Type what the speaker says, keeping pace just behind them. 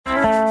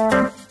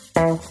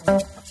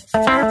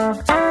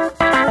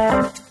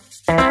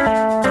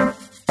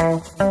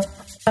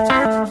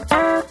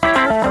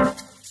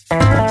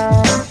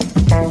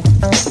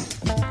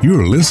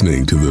You're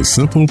listening to the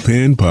Simple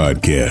Pin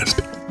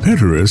Podcast,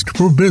 Pinterest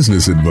for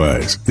business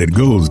advice that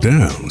goes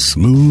down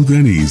smooth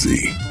and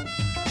easy.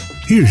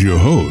 Here's your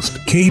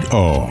host, Kate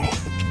Ahl.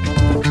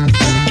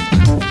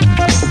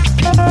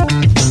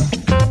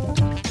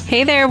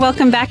 Hey there,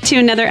 welcome back to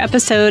another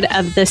episode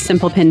of the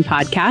Simple Pin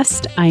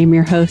Podcast. I am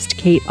your host,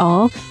 Kate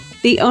Ahl,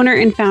 the owner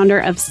and founder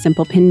of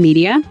Simple Pin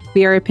Media.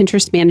 We are a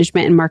Pinterest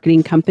management and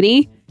marketing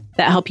company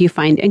that help you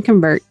find and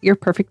convert your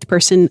perfect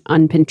person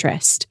on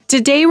Pinterest.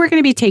 Today, we're going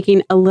to be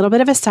taking a little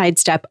bit of a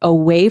sidestep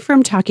away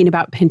from talking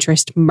about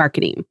Pinterest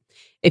marketing.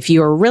 If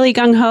you are really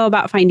gung-ho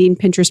about finding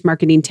Pinterest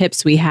marketing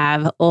tips, we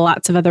have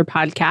lots of other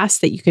podcasts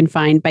that you can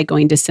find by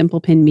going to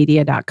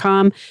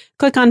simplepinmedia.com.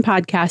 Click on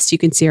podcasts. You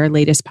can see our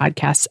latest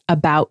podcasts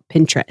about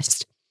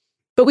Pinterest.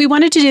 But we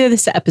wanted to do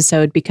this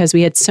episode because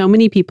we had so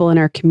many people in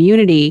our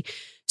community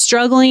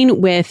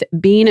struggling with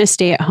being a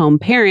stay-at-home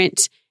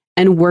parent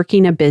and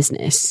working a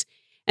business.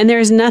 And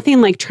there's nothing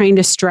like trying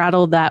to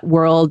straddle that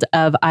world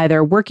of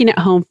either working at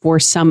home for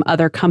some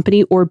other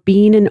company or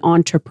being an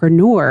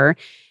entrepreneur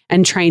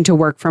and trying to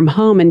work from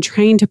home and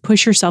trying to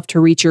push yourself to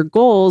reach your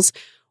goals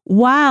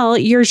while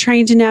you're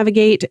trying to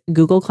navigate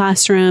Google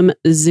Classroom,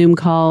 Zoom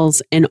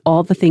calls, and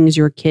all the things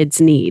your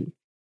kids need.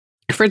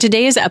 For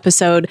today's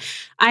episode,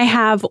 I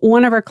have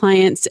one of our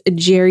clients,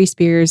 Jerry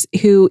Spears,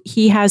 who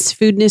he has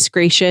Foodness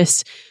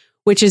Gracious,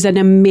 which is an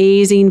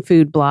amazing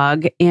food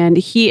blog. And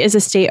he is a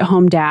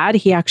stay-at-home dad.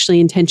 He actually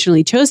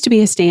intentionally chose to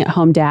be a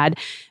stay-at-home dad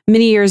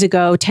many years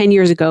ago, 10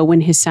 years ago, when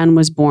his son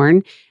was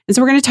born. And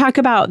so we're going to talk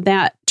about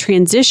that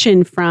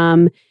transition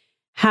from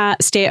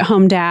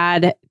stay-at-home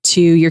dad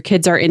to your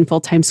kids are in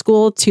full-time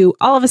school to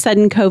all of a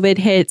sudden COVID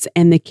hits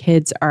and the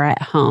kids are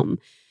at home.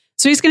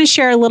 So he's going to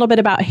share a little bit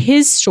about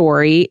his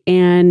story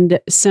and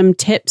some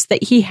tips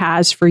that he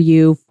has for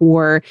you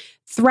for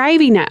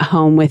thriving at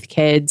home with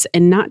kids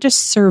and not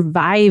just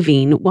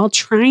surviving while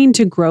trying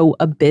to grow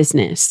a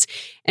business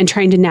and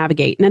trying to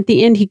navigate. And at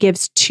the end, he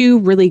gives two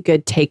really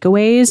good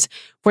takeaways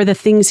for the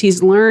things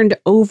he's learned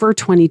over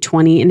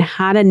 2020 and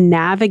how to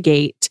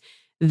navigate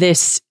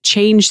this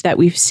change that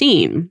we've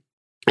seen.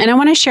 And I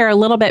want to share a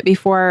little bit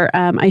before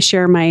I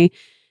share my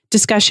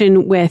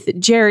discussion with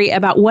Jerry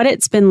about what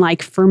it's been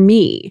like for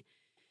me.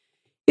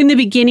 In the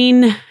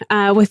beginning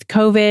with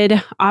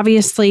COVID,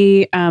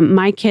 obviously,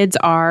 my kids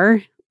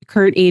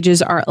current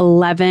ages are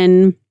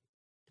 11,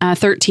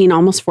 13,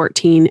 almost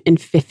 14, and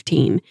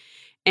 15.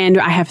 And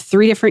I have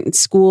 3 different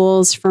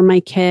schools for my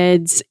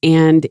kids.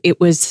 And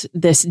it was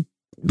this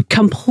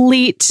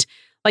complete,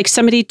 like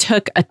somebody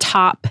took a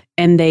top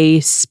and they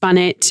spun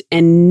it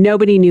and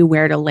nobody knew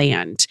where to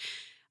land.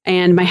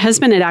 And my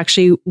husband had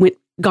actually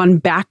gone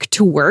back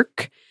to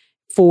work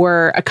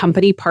for a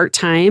company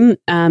part-time.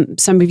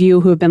 Some of you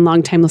who have been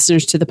longtime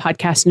listeners to the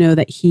podcast know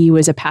that he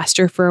was a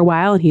pastor for a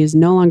while and he is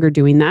no longer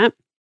doing that.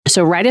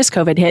 So right as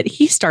COVID hit,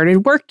 he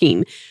started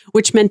working,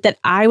 which meant that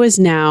I was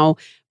now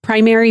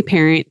primary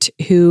parent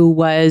who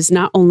was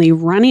not only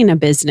running a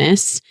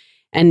business,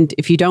 and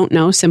if you don't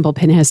know, Simple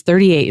Pin has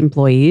 38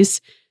 employees.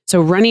 So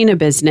running a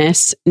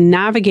business,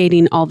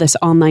 navigating all this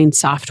online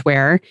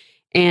software,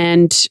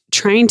 and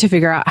trying to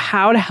figure out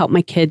how to help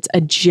my kids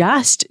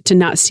adjust to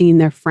not seeing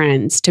their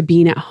friends, to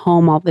being at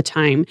home all the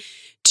time,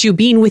 to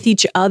being with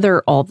each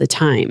other all the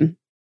time.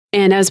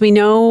 And as we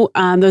know,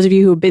 those of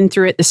you who have been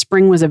through it, the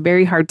spring was a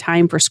very hard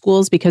time for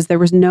schools because there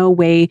was no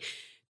way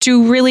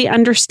to really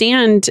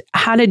understand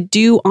how to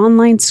do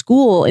online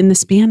school in the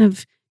span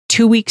of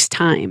 2 weeks'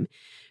 time.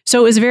 So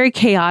it was very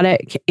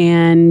chaotic,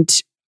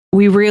 and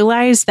we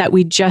realized that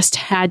we just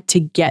had to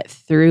get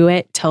through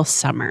it till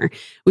summer.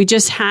 We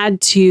just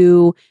had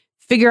to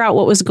figure out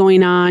what was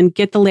going on,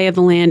 get the lay of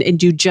the land, and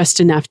do just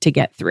enough to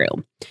get through.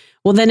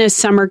 Well, then as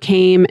summer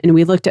came and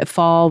we looked at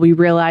fall, we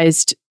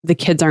realized the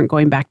kids aren't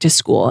going back to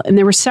school. And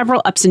there were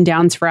several ups and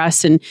downs for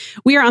us. And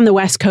we are on the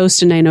West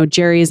Coast, and I know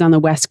Jerry is on the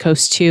West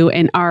Coast too.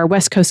 And our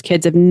West Coast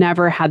kids have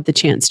never had the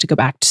chance to go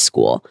back to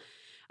school.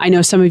 I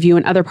know some of you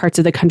in other parts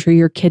of the country,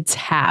 your kids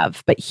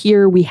have, but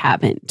here we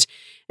haven't.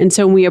 And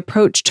so when we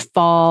approached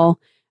fall,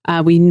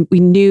 we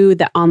knew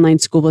that online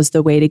school was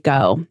the way to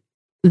go.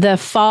 The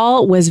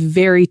fall was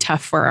very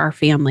tough for our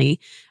family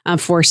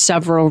for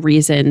several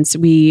reasons.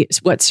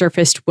 What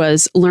surfaced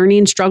was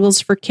learning struggles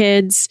for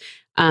kids,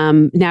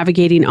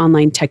 navigating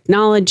online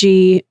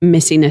technology,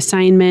 missing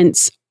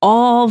assignments,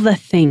 all the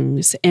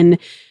things. And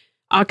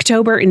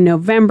October and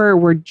November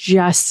were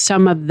just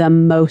some of the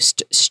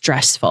most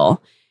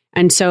stressful.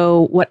 And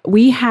so what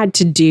we had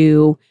to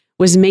do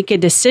was make a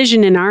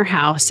decision in our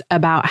house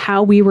about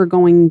how we were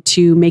going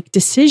to make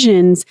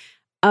decisions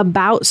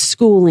about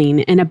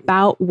schooling and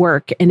about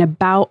work and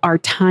about our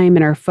time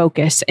and our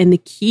focus. And the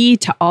key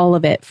to all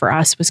of it for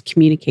us was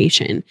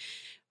communication.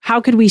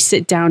 How could we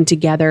sit down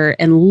together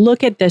and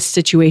look at this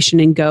situation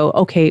and go,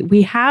 okay,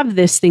 we have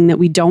this thing that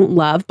we don't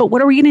love, but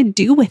what are we going to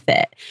do with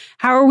it?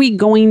 How are we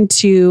going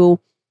to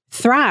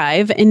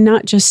thrive and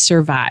not just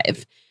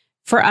survive?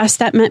 For us,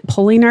 that meant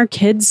pulling our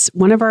kids,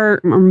 one of our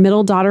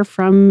middle daughter,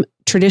 from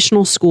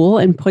traditional school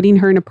and putting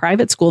her in a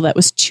private school that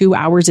was 2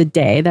 hours a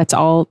day. That's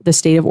all the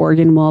state of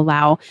Oregon will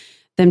allow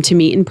them to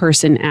meet in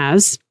person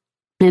as.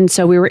 And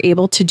so we were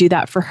able to do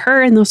that for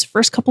her. And those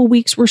first couple of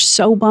weeks were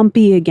so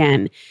bumpy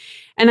again.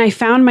 And I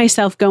found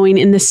myself going,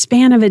 in the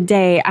span of a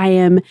day, I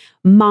am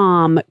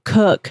mom,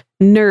 cook,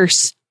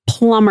 nurse,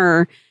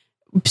 plumber,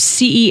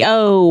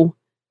 CEO,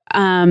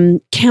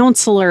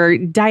 counselor,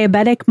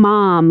 diabetic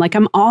mom. Like,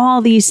 I'm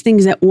all these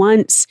things at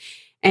once.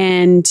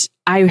 And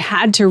I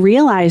had to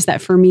realize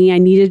that for me, I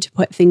needed to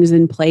put things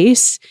in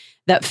place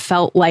that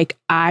felt like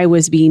I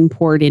was being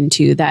poured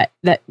into, that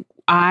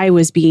I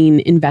was being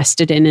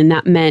invested in. And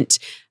that meant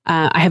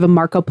I have a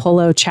Marco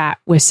Polo chat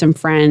with some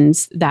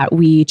friends that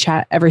we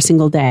chat every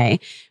single day.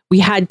 We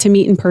had to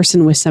meet in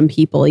person with some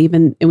people,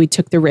 and we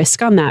took the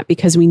risk on that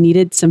because we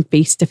needed some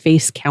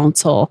face-to-face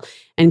counsel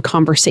and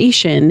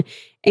conversation,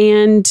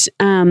 and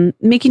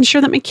making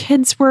sure that my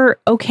kids were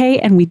okay.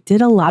 And we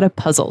did a lot of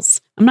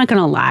puzzles. I'm not going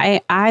to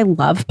lie. I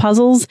love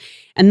puzzles.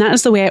 And that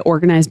is the way I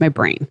organize my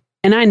brain.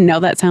 And I know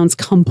that sounds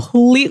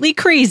completely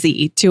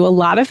crazy to a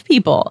lot of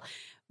people,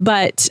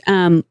 but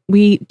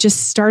we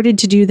just started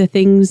to do the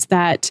things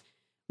that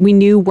we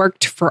knew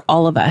worked for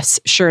all of us.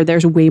 Sure,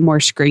 there's way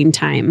more screen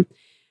time.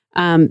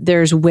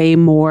 There's way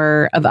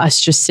more of us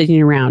just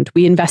sitting around.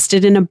 We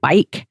invested in a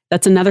bike.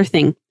 That's another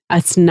thing.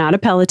 It's not a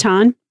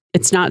Peloton.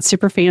 It's not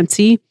super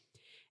fancy.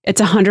 It's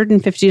a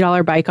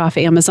 $150 bike off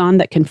Amazon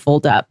that can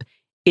fold up.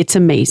 It's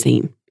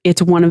amazing.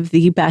 It's one of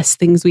the best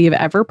things we have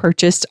ever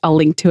purchased. I'll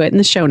link to it in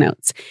the show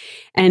notes.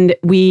 And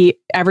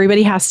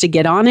everybody has to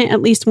get on it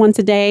at least once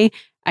a day.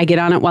 I get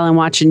on it while I'm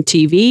watching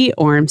TV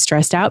or I'm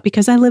stressed out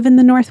because I live in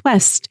the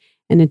Northwest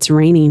and it's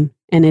raining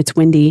and it's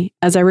windy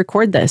as I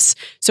record this.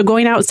 So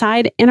going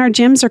outside, and our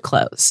gyms are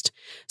closed.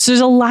 So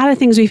there's a lot of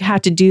things we've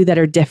had to do that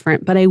are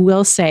different. But I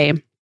will say,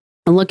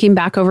 looking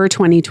back over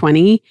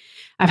 2020,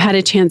 I've had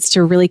a chance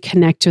to really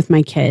connect with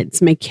my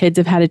kids. My kids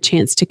have had a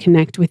chance to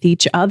connect with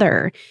each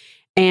other.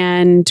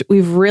 And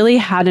we've really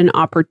had an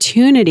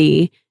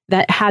opportunity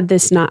that, had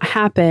this not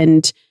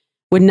happened,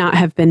 would not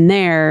have been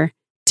there,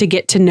 to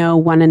get to know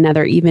one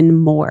another even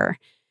more.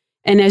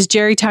 And as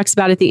Jerry talks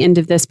about at the end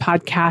of this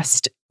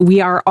podcast, we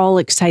are all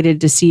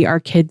excited to see our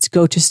kids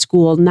go to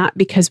school, not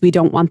because we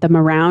don't want them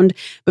around,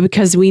 but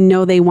because we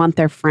know they want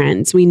their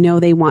friends. We know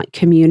they want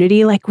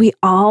community. Like, we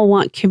all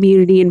want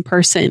community in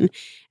person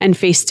and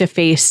face to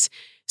face.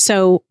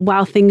 So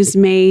while things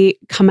may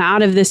come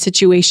out of this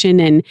situation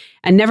and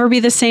never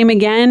be the same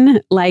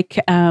again, like,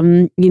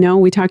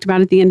 we talked about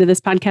at the end of this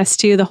podcast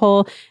too, the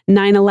whole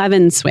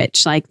 9/11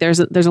 switch, like there's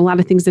a lot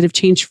of things that have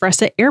changed for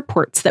us at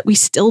airports that we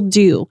still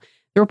do.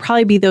 There will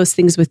probably be those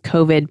things with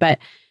COVID, but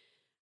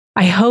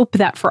I hope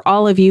that for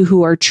all of you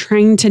who are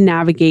trying to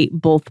navigate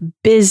both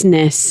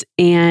business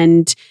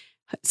and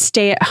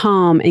stay at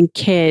home and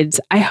kids,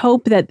 I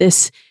hope that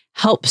this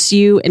helps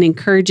you and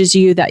encourages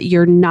you that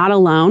you're not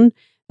alone,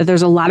 that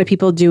there's a lot of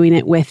people doing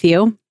it with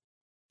you,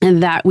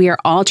 and that we are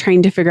all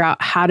trying to figure out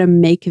how to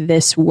make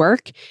this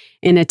work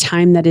in a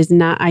time that is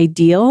not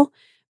ideal.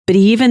 But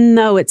even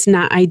though it's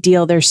not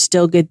ideal, there's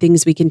still good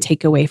things we can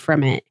take away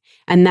from it.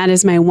 And that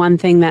is my one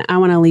thing that I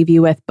want to leave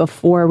you with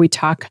before we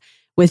talk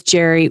with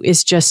Jerry,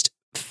 is just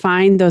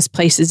find those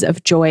places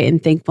of joy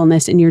and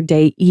thankfulness in your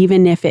day,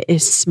 even if it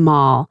is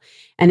small.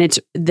 And it's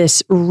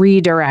this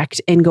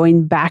redirect and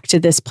going back to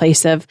this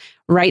place of,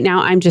 right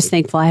now, I'm just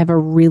thankful I have a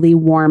really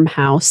warm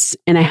house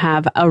and I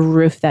have a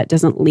roof that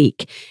doesn't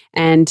leak.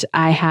 And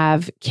I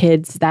have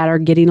kids that are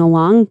getting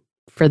along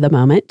for the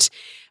moment.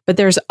 But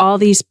there's all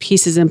these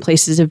pieces and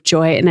places of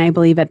joy. And I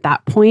believe at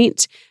that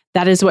point,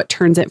 that is what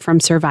turns it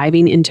from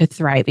surviving into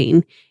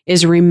thriving,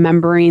 is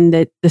remembering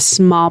that the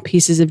small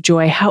pieces of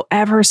joy,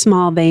 however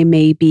small they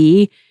may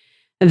be,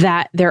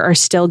 that there are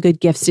still good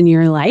gifts in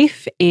your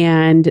life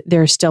and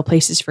there are still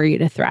places for you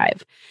to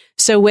thrive.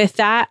 So with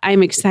that,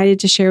 I'm excited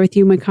to share with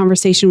you my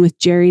conversation with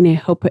Jerry, and I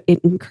hope it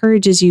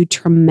encourages you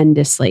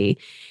tremendously.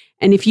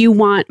 And if you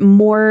want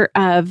more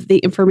of the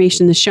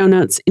information, the show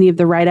notes, any of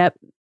the write-up,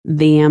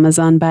 the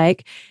Amazon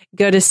bike,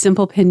 go to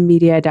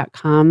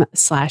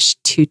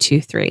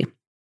simplepinmedia.com/223.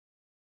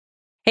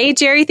 Hey,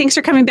 Jerry, thanks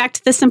for coming back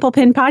to the Simple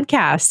Pin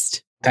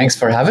podcast. Thanks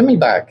for having me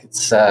back.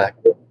 It's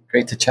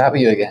great to chat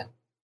with you again.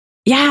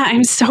 Yeah,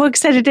 I'm so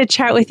excited to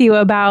chat with you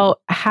about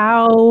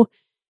how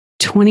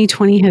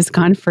 2020 has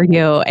gone for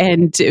you,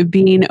 and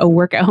being a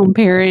work-at-home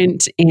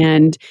parent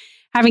and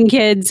having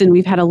kids. And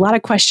we've had a lot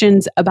of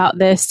questions about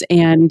this.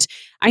 And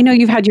I know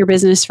you've had your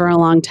business for a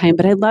long time,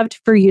 but I'd love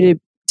for you to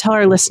tell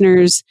our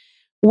listeners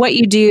what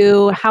you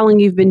do, how long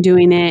you've been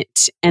doing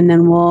it, and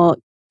then we'll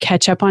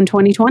catch up on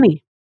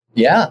 2020.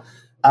 Yeah.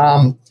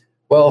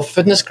 Well,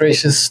 Foodness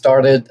Gracious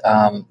started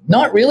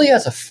not really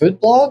as a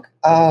food blog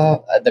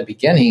at the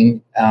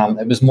beginning.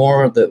 It was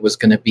more that it was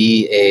going to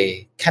be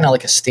a kind of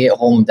like a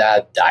stay-at-home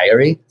dad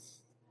diary.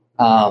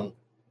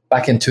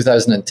 Back in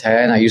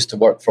 2010, I used to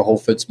work for Whole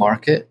Foods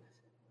Market.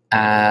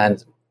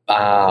 And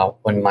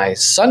when my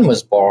son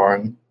was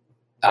born,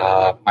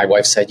 my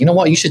wife said, you know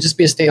what, you should just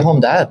be a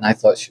stay-at-home dad. And I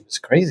thought she was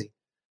crazy.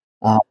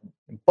 Um,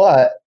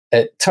 but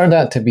it turned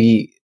out to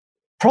be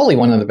probably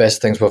one of the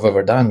best things we've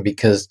ever done,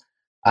 because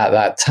at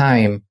that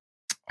time,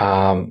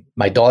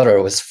 my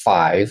daughter was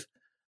 5.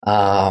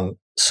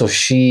 So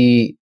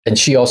she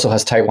also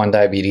has type 1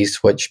 diabetes,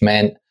 which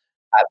meant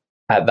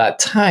at that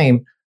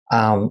time,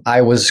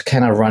 I was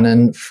kind of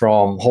running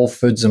from Whole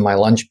Foods in my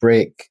lunch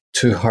break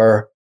to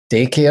her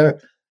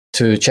daycare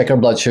to check her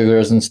blood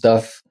sugars and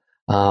stuff,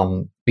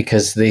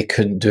 because they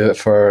couldn't do it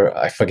for,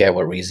 I forget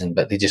what reason,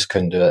 but they just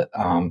couldn't do it.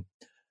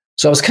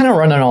 So I was kind of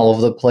running all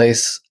over the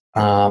place.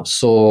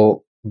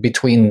 So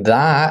between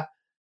that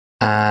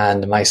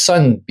and my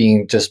son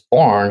being just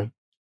born,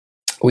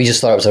 we just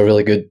thought it was a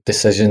really good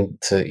decision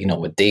to,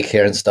 with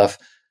daycare and stuff,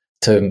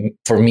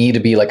 for me to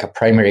be like a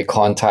primary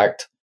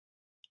contact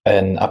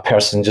and a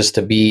person just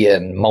to be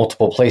in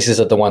multiple places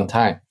at the one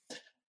time.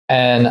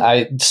 And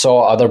I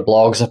saw other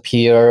blogs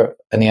appear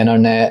on the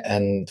internet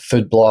and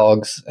food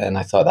blogs, and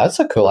I thought that's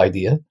a cool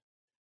idea.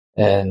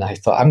 And I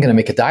thought, I'm going to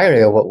make a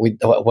diary of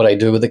what I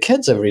do with the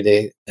kids every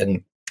day.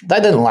 And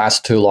that didn't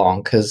last too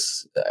long,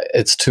 because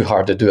it's too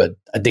hard to do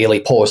a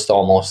daily post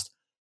almost.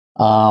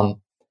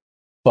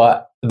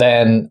 But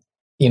then,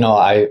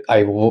 I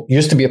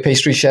used to be a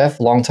pastry chef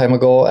a long time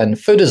ago, and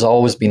food has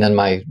always been in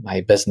my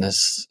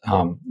business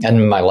and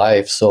in my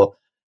life. So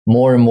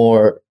more and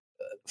more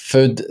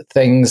food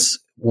things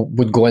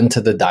would go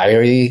into the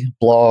diary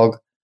blog,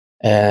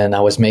 and I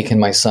was making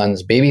my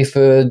son's baby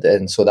food,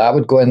 and so that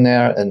would go in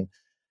there, and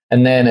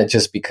then it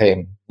just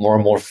became more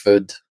and more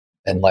food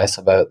and less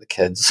about the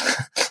kids.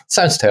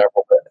 Sounds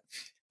terrible,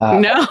 but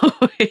no,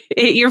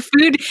 your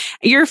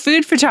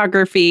food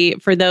photography,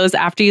 for those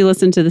after you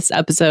listen to this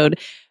episode,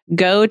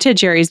 go to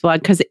Jerry's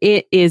blog, because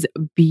it is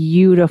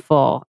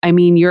beautiful. I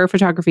mean, your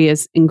photography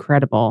is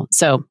incredible.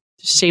 So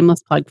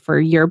shameless plug for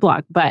your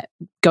blog, but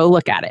go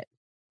look at it.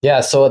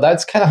 Yeah, so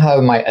that's kind of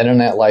how my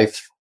internet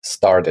life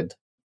started.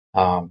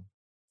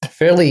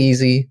 Fairly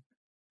easy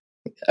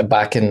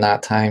back in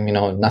that time,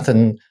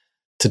 nothing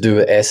to do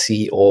with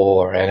SEO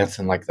or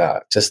anything like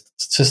that. Just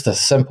a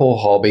simple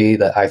hobby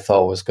that I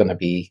thought was going to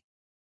be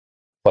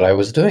what I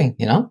was doing,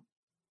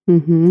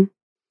 Mm-hmm.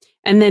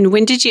 And then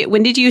when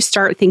did you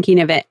start thinking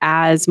of it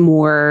as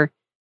more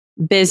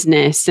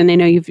business? And I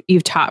know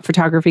you've taught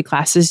photography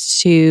classes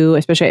too,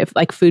 especially at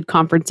like food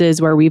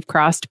conferences where we've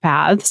crossed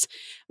paths.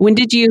 When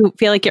did you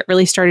feel like it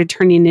really started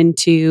turning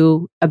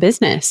into a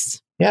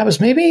business? Yeah, it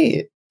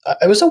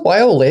was a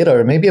while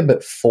later, maybe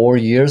about 4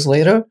 years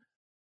later,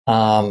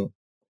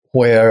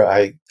 where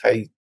I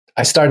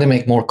started to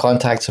make more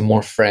contacts and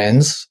more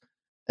friends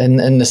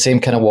in the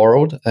same kind of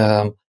world.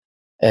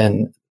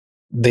 And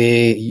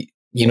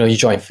you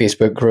join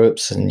Facebook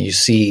groups and you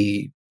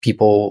see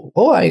people,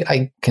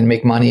 I can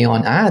make money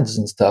on ads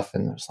and stuff.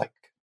 And it's like,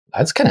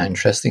 that's kind of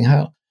interesting.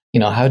 How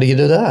do you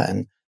do that?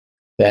 And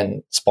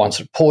then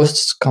sponsored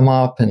posts come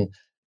up and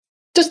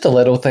just the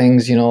little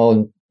things,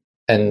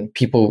 and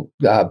people,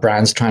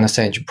 brands trying to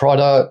send you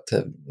product,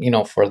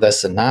 for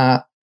this and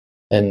that.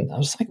 And I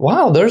was like,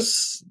 wow,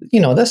 this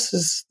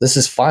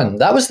is fun.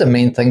 That was the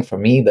main thing for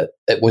me, that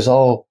it was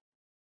all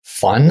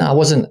fun. I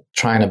wasn't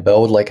trying to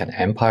build like an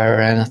empire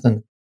or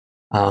anything.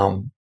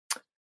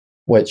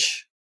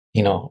 Which,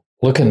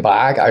 looking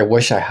back, I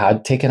wish I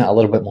had taken it a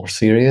little bit more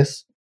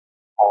serious.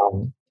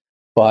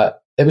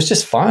 But it was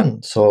just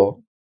fun.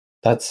 So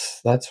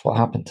that's what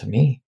happened to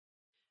me.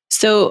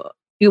 So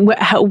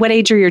what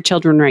age are your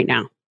children right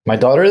now? My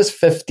daughter is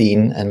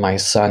 15 and my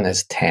son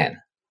is 10.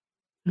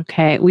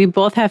 Okay. We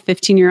both have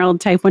 15-year-old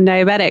type 1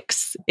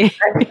 diabetics.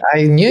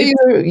 I knew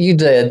you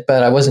did,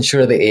 but I wasn't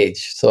sure of the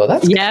age. So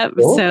that's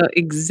cool. So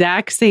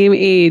exact same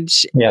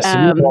age. Yeah, so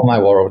you know my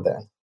world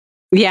then.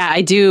 Yeah,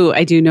 I do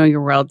know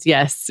your world.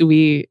 Yes.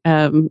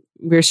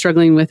 We're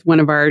struggling with one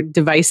of our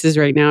devices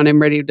right now and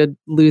I'm ready to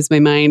lose my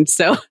mind.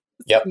 So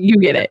yep. You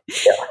get it.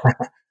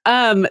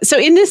 Yeah. So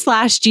in this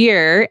last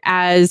year,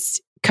 as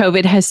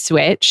COVID has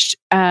switched,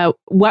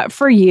 what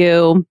for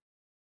you,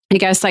 I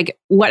guess, like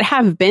what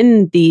have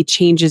been the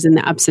changes and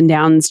the ups and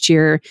downs to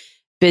your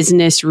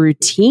business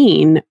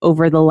routine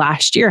over the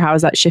last year? How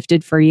has that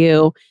shifted for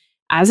you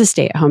as a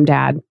stay-at-home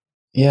dad?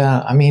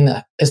 Yeah, I mean,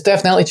 it's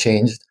definitely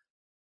changed,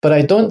 but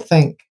I don't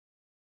think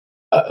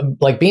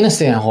like being a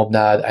stay-at-home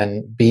dad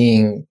and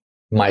being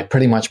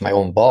pretty much my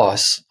own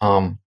boss,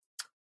 I'm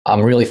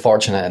really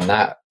fortunate in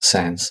that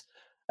sense.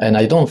 And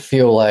I don't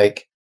feel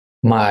like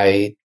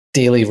my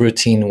daily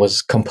routine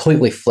was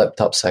completely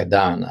flipped upside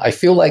down. I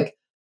feel like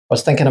I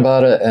was thinking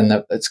about it,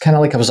 and it's kind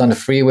of like I was on the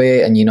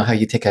freeway, and you know how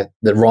you take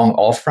the wrong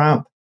off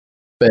ramp,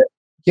 but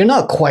you're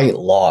not quite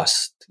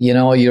lost.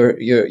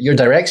 Your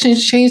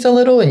directions changed a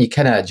little, and you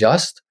kind of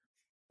adjust,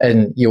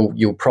 and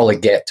you'll probably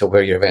get to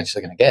where you're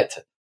eventually going to get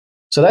to.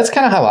 So that's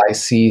kind of how I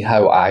see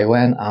how I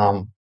went.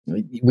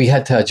 We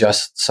had to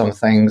adjust some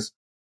things,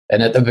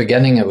 and at the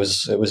beginning, it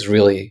was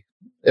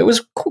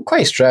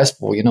quite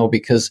stressful,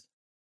 because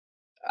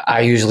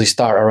I usually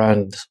start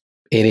around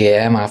 8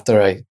 a.m.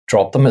 after I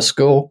drop them at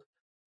school.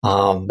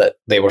 But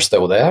they were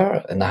still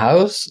there in the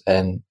house,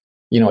 and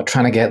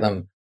trying to get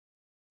them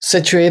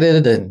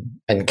situated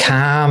and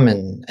calm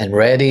and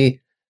ready.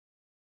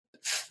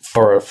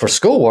 for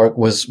schoolwork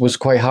was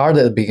quite hard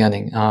at the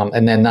beginning,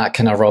 and then that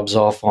kind of rubs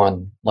off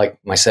on like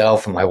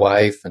myself and my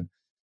wife, and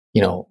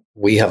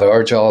we have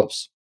our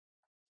jobs,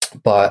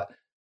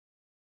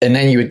 and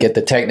then you would get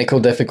the technical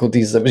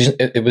difficulties.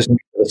 It was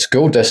the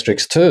school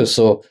districts too,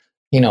 so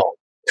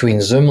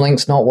between Zoom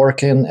links not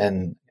working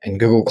and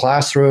Google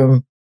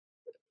Classroom,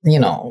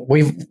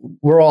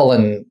 we're all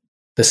in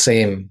the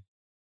same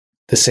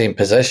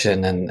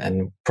position,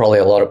 and probably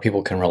a lot of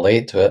people can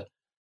relate to it.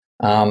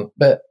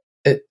 But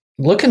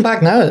looking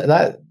back now,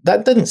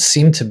 that didn't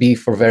seem to be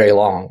for very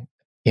long,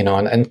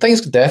 and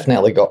things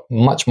definitely got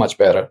much, much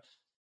better.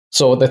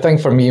 So the thing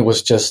for me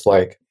was just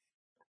like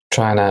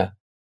trying to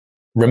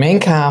remain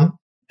calm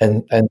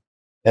and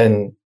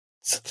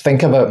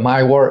think about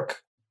my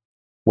work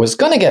was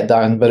going to get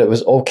done, but it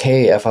was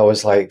okay if I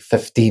was like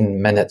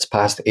 15 minutes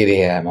past 8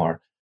 a.m.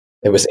 or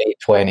it was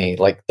 8:20.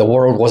 Like the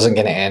world wasn't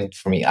going to end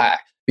for me.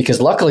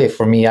 Because luckily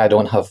for me, I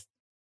don't have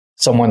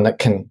someone that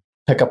can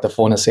pick up the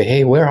phone and say,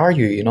 "Hey, where are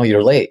you?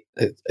 You're late."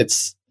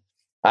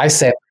 I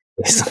said,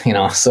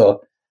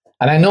 so,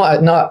 and I know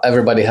not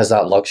everybody has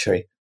that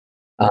luxury,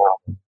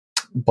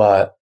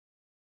 but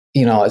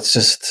it's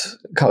just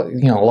a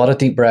lot of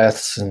deep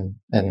breaths and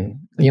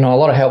a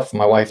lot of help from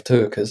my wife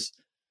too, because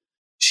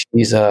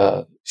she's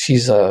a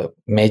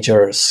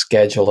major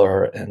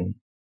scheduler and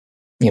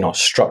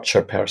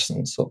structure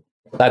person, so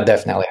that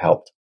definitely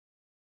helped.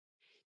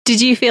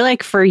 Did you feel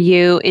like for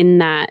you in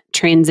that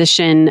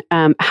transition,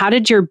 how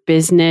did your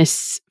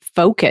business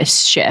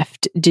focus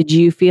shift? Did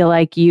you feel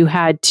like you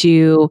had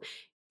to,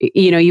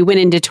 you went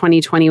into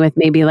 2020 with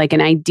maybe like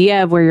an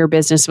idea of where your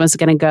business was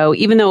going to go,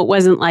 even though it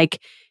wasn't like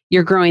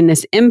you're growing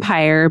this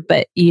empire,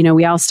 but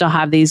we all still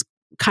have these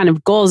kind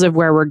of goals of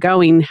where we're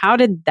going. How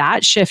did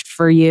that shift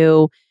for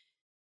you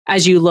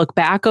as you look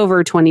back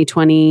over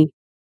 2020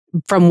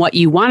 from what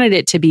you wanted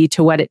it to be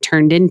to what it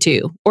turned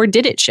into? Or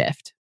did it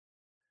shift?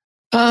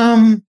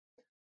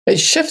 It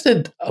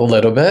shifted a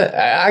little bit.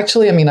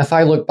 Actually, if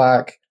I look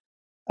back,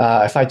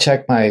 if I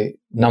check my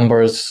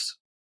numbers,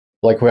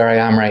 like where I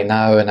am right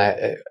now, and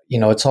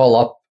it's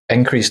all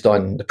increased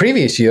on the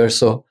previous year.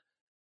 So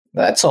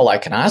that's all I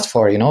can ask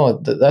for.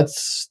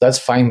 That's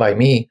fine by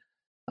me.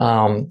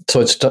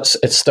 So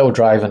it's still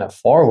driving it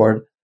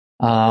forward.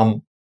 But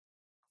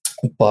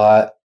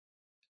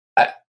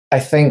I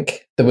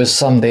think there was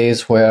some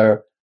days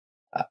where,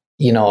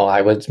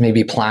 I was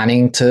maybe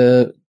planning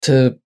to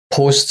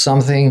post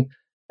something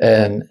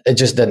and it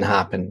just didn't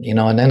happen,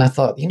 and then I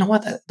thought,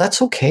 what,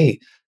 that's okay.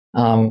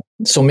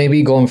 So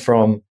maybe going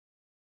from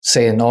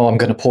saying, oh, I'm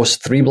going to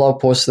post 3 blog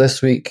posts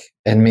this week,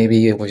 and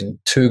maybe when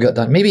 2 got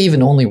done, maybe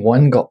even only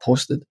 1 got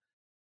posted,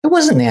 it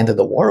wasn't the end of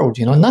the world.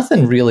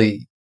 Nothing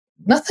really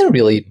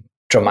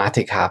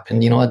dramatic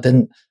happened. I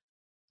didn't,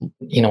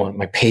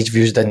 my page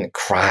views didn't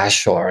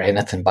crash or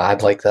anything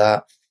bad like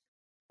that.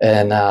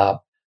 And,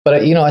 but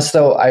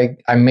I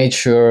made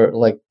sure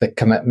like the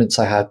commitments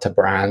I had to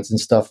brands and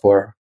stuff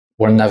were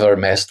never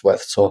messed with.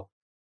 So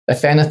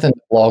if anything,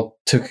 the blog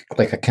took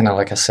like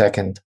a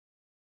second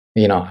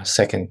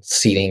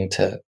seating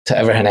to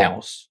everything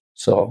else.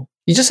 So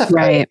you just have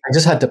I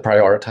just had to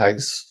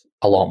prioritize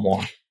a lot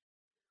more.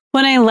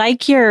 When I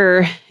like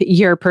your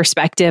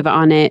perspective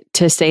on it,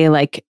 to say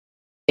like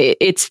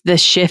it's the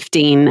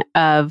shifting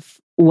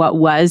of what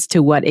was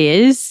to what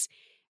is,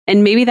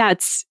 and maybe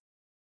that's,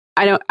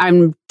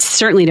 I'm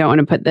certainly don't want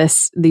to put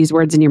these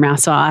words in your mouth.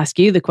 So I'll ask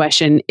you the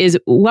question: is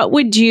what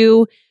would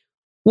you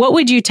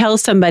tell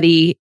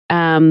somebody?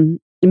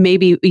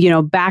 Maybe,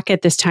 back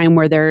at this time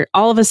where they're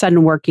all of a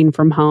sudden working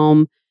from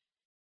home,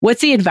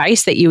 what's the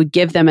advice that you would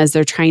give them as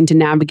they're trying to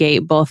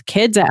navigate both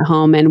kids at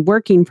home and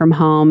working from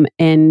home,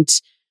 and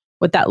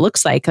what that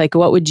looks like? Like,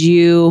 what would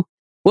you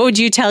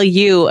tell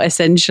you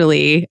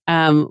essentially,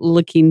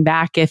 looking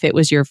back, if it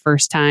was your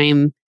first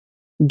time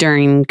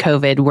during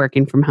COVID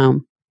working from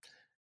home?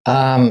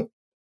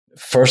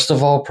 First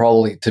of all,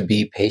 probably to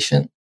be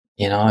patient,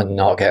 and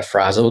not get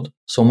frazzled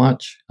so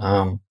much,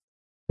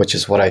 which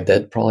is what I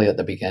did probably at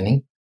the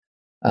beginning.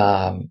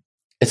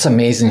 It's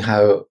amazing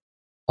how,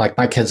 like,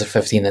 my kids are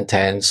 15 and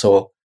 10.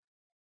 So,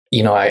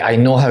 I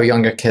know how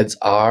younger kids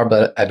are,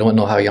 but I don't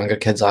know how younger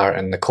kids are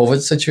in the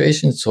COVID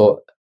situation.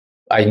 So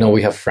I know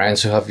we have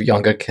friends who have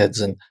younger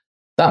kids, and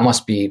that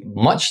must be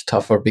much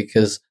tougher,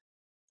 because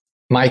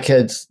my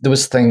kids, there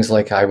was things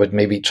like I would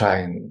maybe try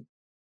and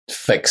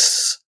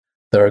fix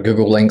their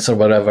Google links or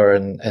whatever.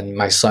 And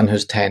my son,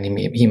 who's 10,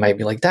 he might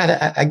be like,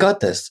 "Dad, I got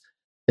this.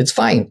 It's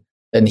fine."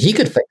 And he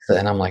could fix it.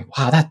 And I'm like,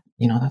 wow,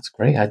 that's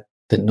great. I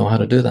didn't know how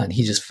to do that. And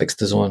he just fixed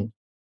his own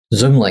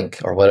Zoom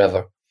link or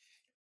whatever.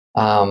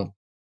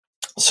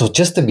 So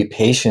just to be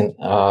patient,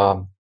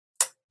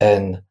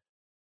 and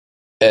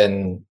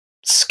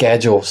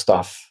schedule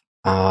stuff.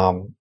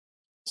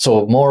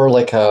 So more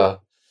like how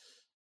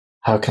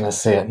can I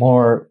say it?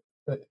 More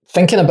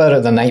thinking about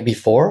it the night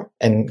before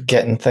and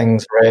getting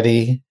things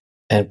ready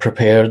and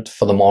prepared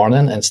for the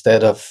morning,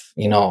 instead of,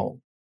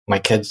 my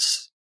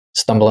kids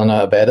stumbling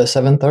out of bed at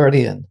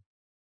 7:30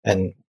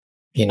 and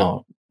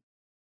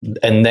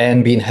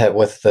then being hit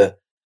with the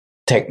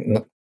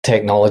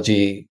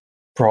technology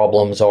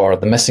problems or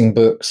the missing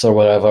books or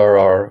whatever,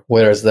 or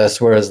where is this,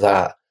 where is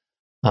that.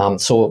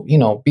 So,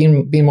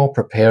 being more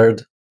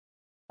prepared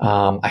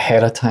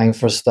ahead of time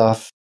for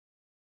stuff.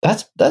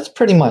 That's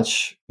pretty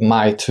much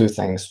my two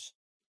things.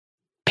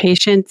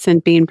 Patience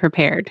and being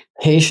prepared.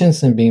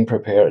 Patience and being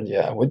prepared,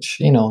 yeah, which,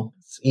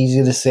 it's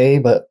easy to say,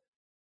 but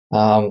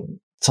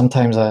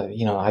sometimes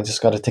I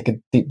just got to take a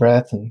deep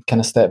breath and kind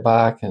of step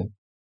back. And,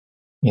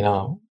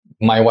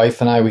 my wife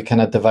and I, we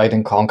kind of divide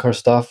and conquer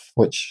stuff,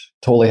 which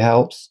totally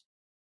helps.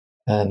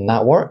 And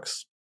that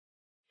works.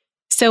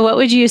 So what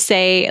would you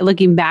say,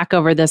 looking back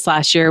over this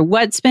last year,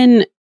 what's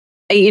been,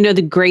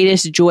 the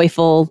greatest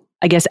joyful,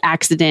 I guess,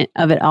 accident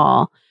of it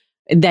all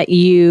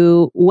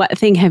what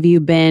thing have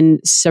you been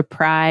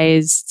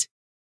surprised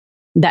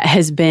that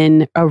has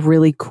been a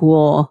really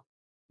cool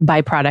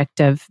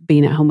byproduct of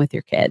being at home with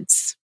your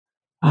kids?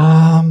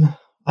 I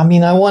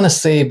want to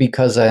say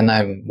because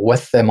I'm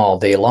with them all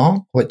day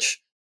long,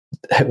 which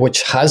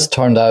has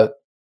turned out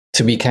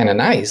to be kind of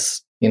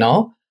nice,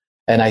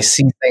 and I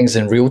see things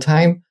in real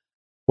time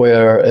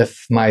where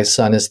if my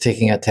son is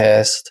taking a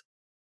test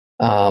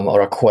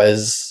or a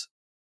quiz,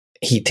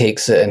 he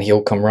takes it and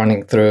he'll come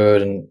running through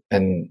it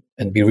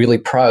and be really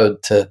proud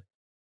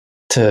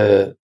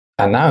to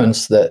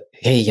announce that,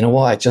 hey, you know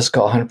what, I just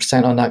got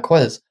 100% on that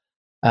quiz.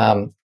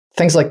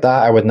 Things like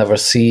that I would never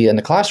see in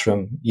the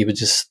classroom. You would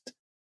just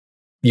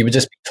be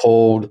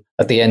told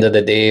at the end of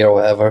the day or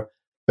whatever,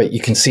 but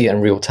you can see it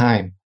in real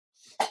time.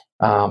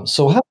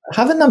 So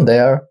having them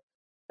there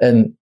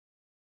and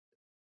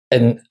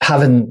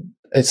having,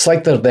 it's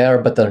like they're there,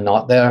 but they're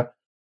not there,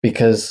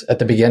 because at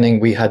the beginning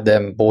we had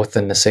them both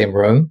in the same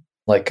room,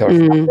 like our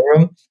family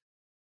room,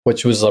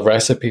 which was a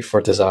recipe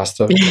for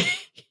disaster.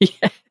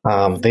 Yeah.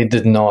 They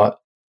did not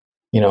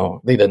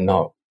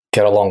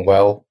get along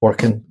well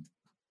working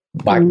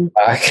back to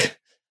back.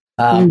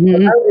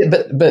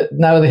 But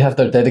now they have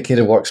their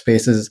dedicated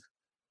workspaces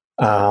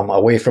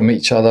away from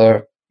each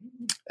other,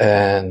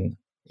 and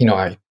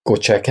I go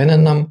check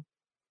in them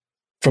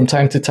from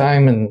time to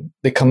time, and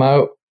they come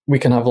out. We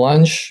can have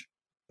lunch.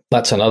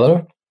 That's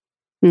another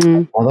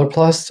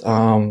plus.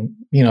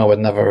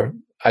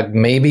 I'd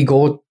maybe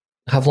go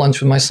have lunch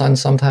with my son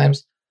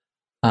sometimes,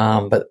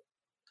 but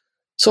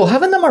so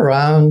having them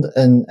around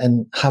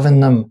and having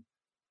them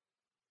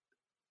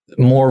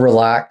more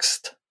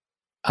relaxed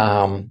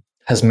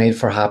has made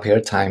for happier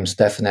times,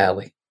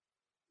 definitely.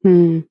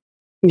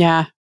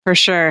 Yeah, for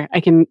sure.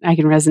 I can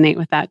resonate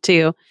with that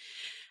too.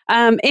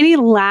 Any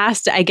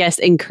last, I guess,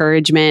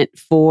 encouragement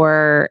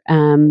for,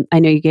 I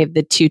know you gave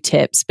the 2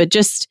 tips, but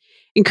just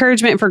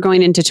encouragement for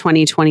going into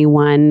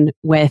 2021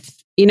 with,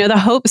 the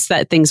hopes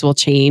that things will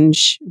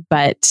change,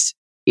 but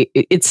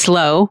it's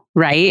slow,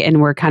 right?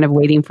 And we're kind of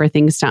waiting for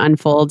things to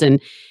unfold.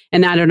 And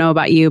I don't know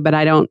about you, but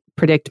I don't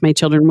predict my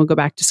children will go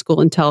back to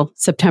school until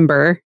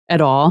September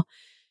at all.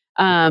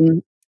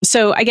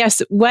 So I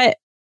guess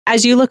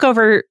as you look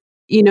over,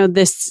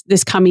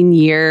 this coming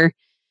year,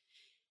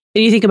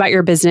 and you think about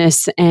your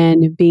business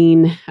and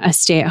being a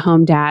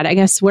stay-at-home dad, I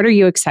guess, what are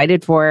you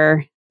excited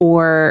for?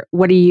 Or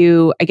what are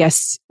you, I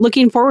guess,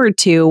 looking forward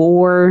to?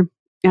 Or,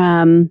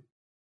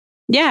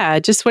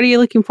 just what are you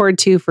looking forward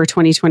to for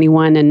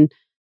 2021 and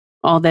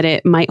all that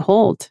it might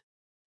hold?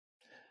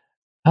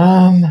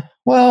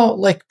 Well,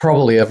 like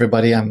probably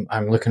everybody,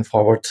 I'm looking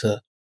forward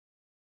to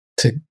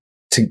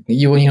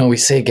we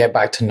say get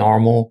back to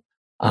normal.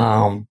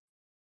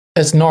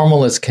 As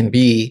normal as can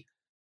be.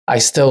 I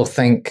still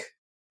think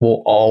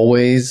we'll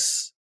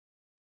always,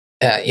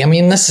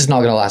 this is not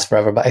going to last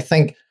forever, but I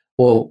think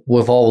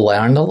we've all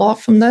learned a lot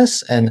from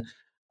this. And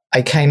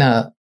I kind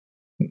of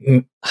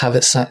have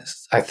it,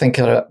 I think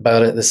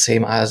about it the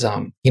same as,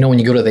 when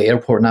you go to the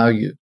airport now,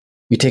 you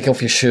take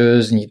off your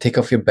shoes and you take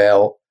off your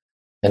belt,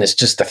 and it's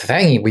just a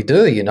thing we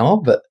do,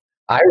 but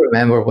I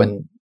remember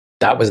when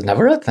that was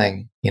never a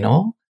thing,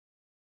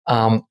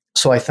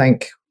 so I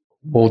think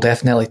we'll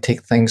definitely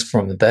take things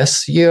from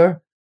this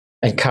year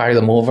and carry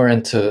them over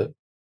into,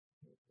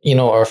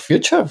 our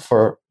future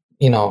for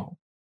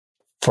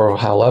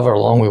however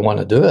long we want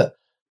to do it.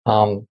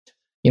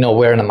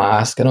 Wearing a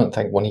mask, I don't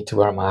think we need to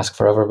wear a mask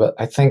forever, but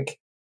I think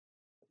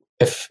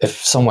if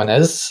someone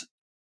is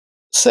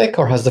sick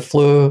or has the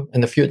flu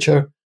in the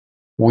future,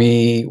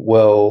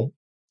 it'll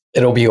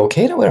be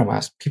okay to wear a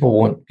mask. People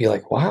won't be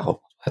like, wow,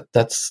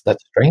 that's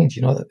strange.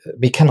 It'd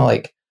be kind of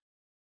like,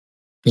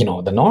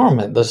 the norm.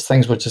 And those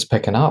things we're just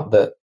picking up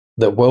that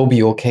will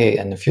be okay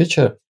in the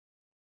future.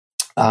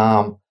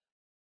 I'm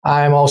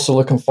also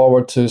looking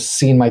forward to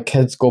seeing my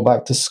kids go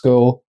back to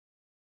school,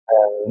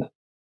 and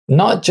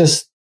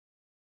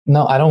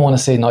I don't want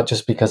to say not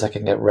just because I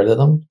can get rid of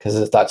them,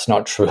 because that's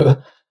not true.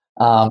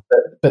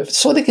 But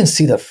so they can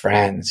see their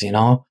friends,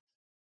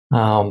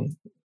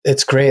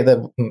 it's great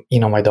that,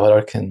 my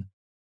daughter can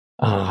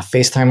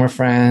FaceTime her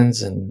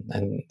friends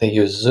and they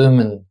use Zoom,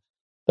 and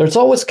there's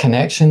always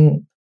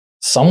connection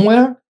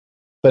somewhere,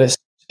 but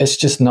it's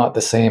just not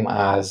the same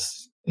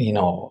as,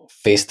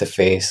 face to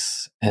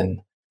face.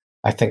 And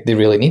I think they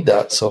really need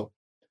that. So,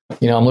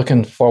 I'm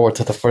looking forward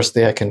to the first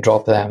day I can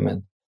drop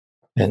them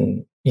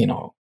and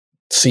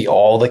see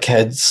all the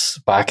kids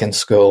back in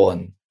school,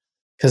 and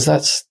because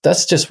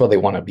that's just where they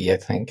want to be, I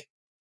think.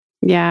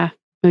 Yeah,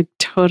 I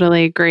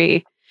totally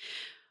agree.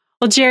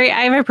 Well, Jerry,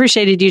 I've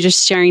appreciated you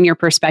just sharing your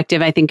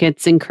perspective. I think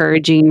it's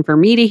encouraging for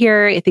me to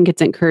hear. I think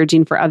it's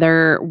encouraging for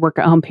other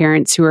work-at-home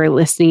parents who are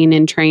listening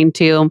and trying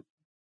to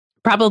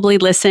probably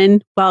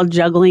listen while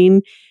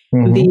juggling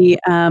the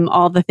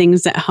all the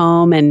things at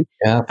home. And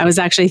I was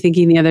actually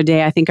thinking the other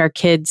day, I think our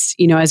kids,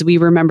 as we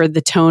remember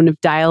the tone of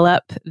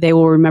dial-up, they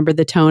will remember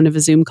the tone of a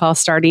Zoom call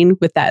starting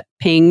with that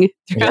ping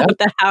throughout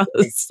the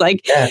house.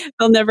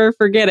 They'll never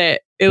forget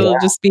it. It will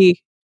just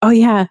be, oh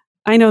yeah,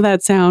 I know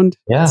that sound.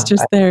 Yeah, it's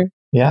just there.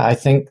 Yeah, I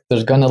think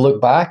they're going to look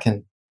back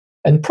and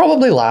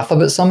probably laugh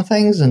about some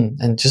things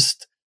and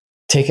just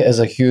take it as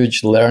a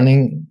huge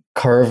learning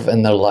curve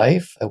in their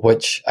life,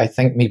 which I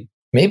think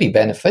may be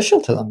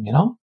beneficial to them,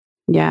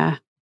 Yeah.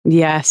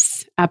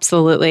 Yes,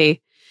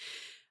 absolutely.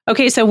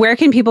 Okay, so where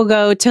can people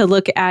go to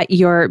look at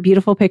your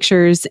beautiful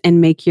pictures and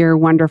make your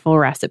wonderful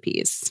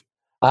recipes?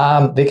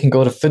 They can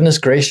go to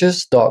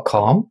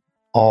foodnessgracious.com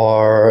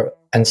or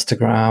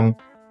Instagram.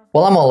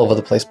 Well, I'm all over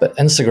the place, but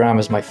Instagram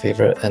is my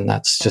favorite, and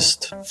that's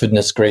just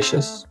Foodness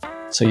Gracious.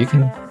 So you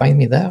can find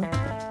me there.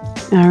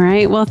 All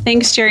right. Well,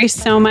 thanks, Jerry,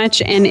 so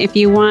much. And if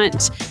you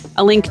want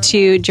a link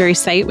to Jerry's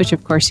site, which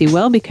of course you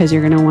will, because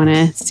you're going to want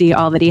to see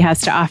all that he has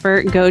to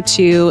offer, go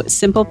to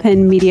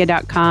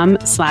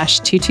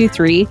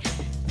simplepenmedia.com/223.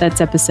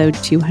 That's episode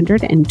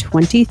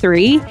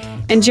 223.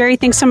 And Jerry,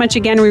 thanks so much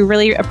again. We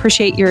really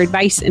appreciate your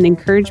advice and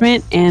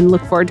encouragement and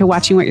look forward to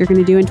watching what you're going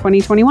to do in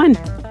 2021.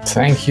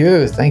 Thank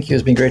you. Thank you.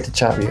 It's been great to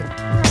chat with you.